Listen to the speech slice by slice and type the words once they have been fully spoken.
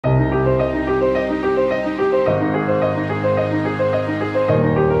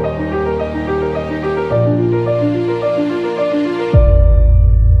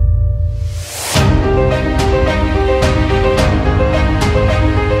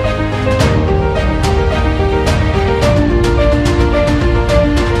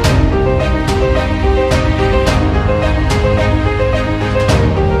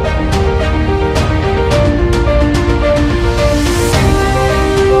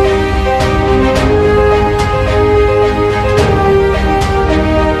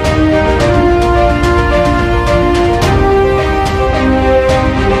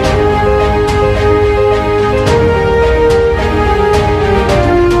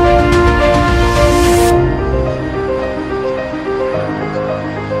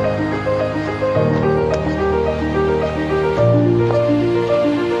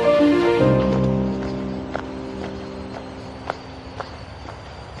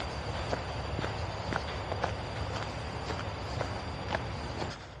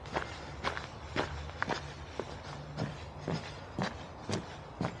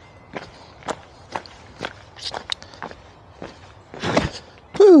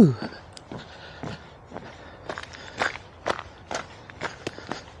Woo!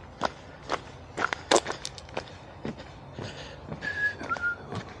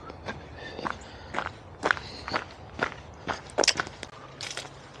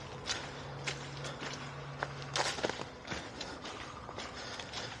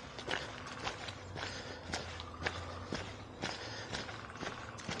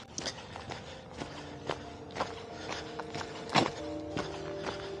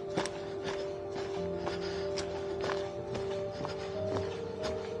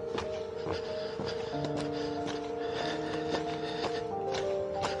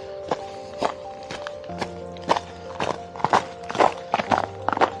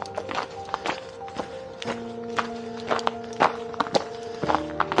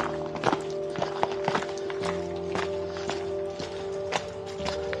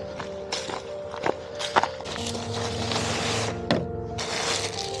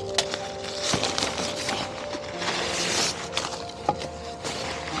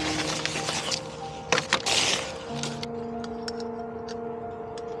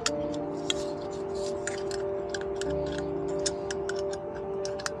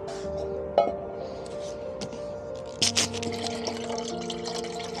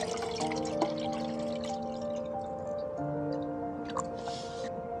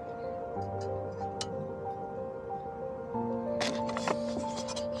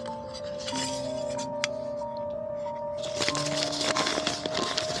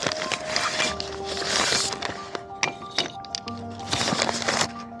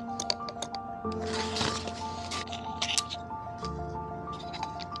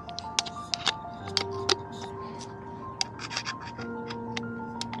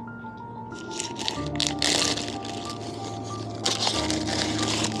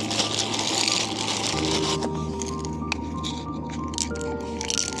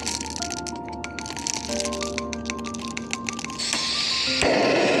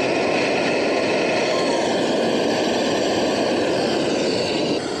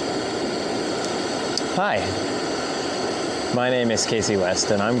 Hi, my name is Casey West,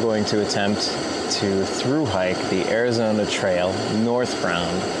 and I'm going to attempt to thru-hike the Arizona Trail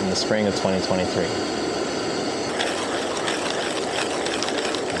northbound in the spring of 2023.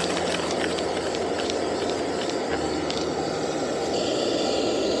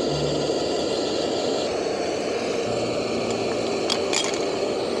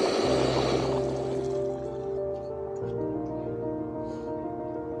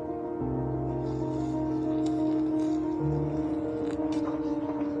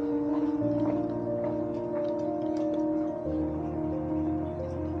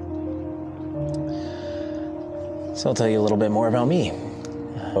 So I'll tell you a little bit more about me.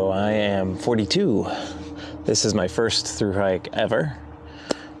 So I am 42. This is my first thru-hike ever,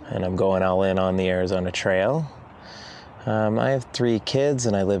 and I'm going all in on the Arizona Trail. I have 3 kids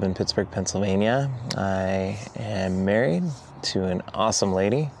and I live in Pittsburgh, Pennsylvania. I am married to an awesome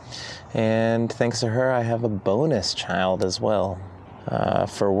lady, and thanks to her I have a bonus child as well.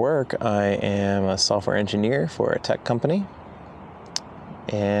 For work, I am a software engineer for a tech company,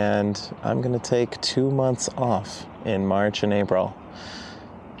 and I'm going to take 2 months off in March and April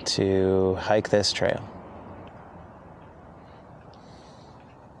to hike this trail.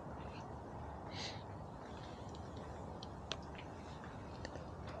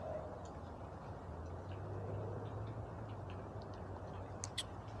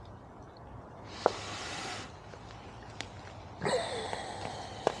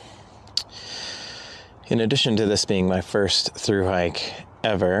 In addition to this being my first thru-hike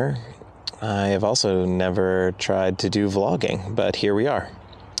ever, I have also never tried to do vlogging, but here we are.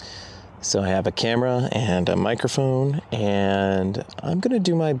 So I have a camera and a microphone, and I'm going to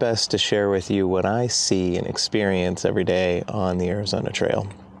do my best to share with you what I see and experience every day on the Arizona Trail.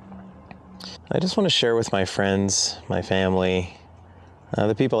 I just want to share with my friends, my family,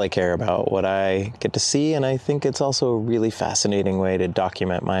 the people I care about, what I get to see, and I think it's also a really fascinating way to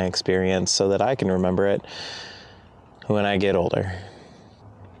document my experience so that I can remember it when I get older.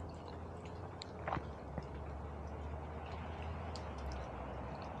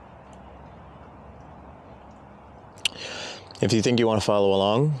 If you think you want to follow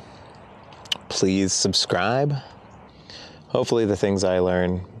along, please subscribe. Hopefully the things I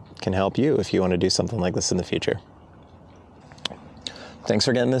learn can help you if you want to do something like this in the future. Thanks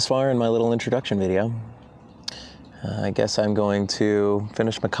for getting this far in my little introduction video. I guess I'm going to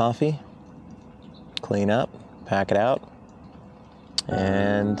finish my coffee, clean up, pack it out,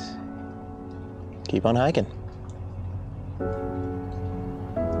 and keep on hiking.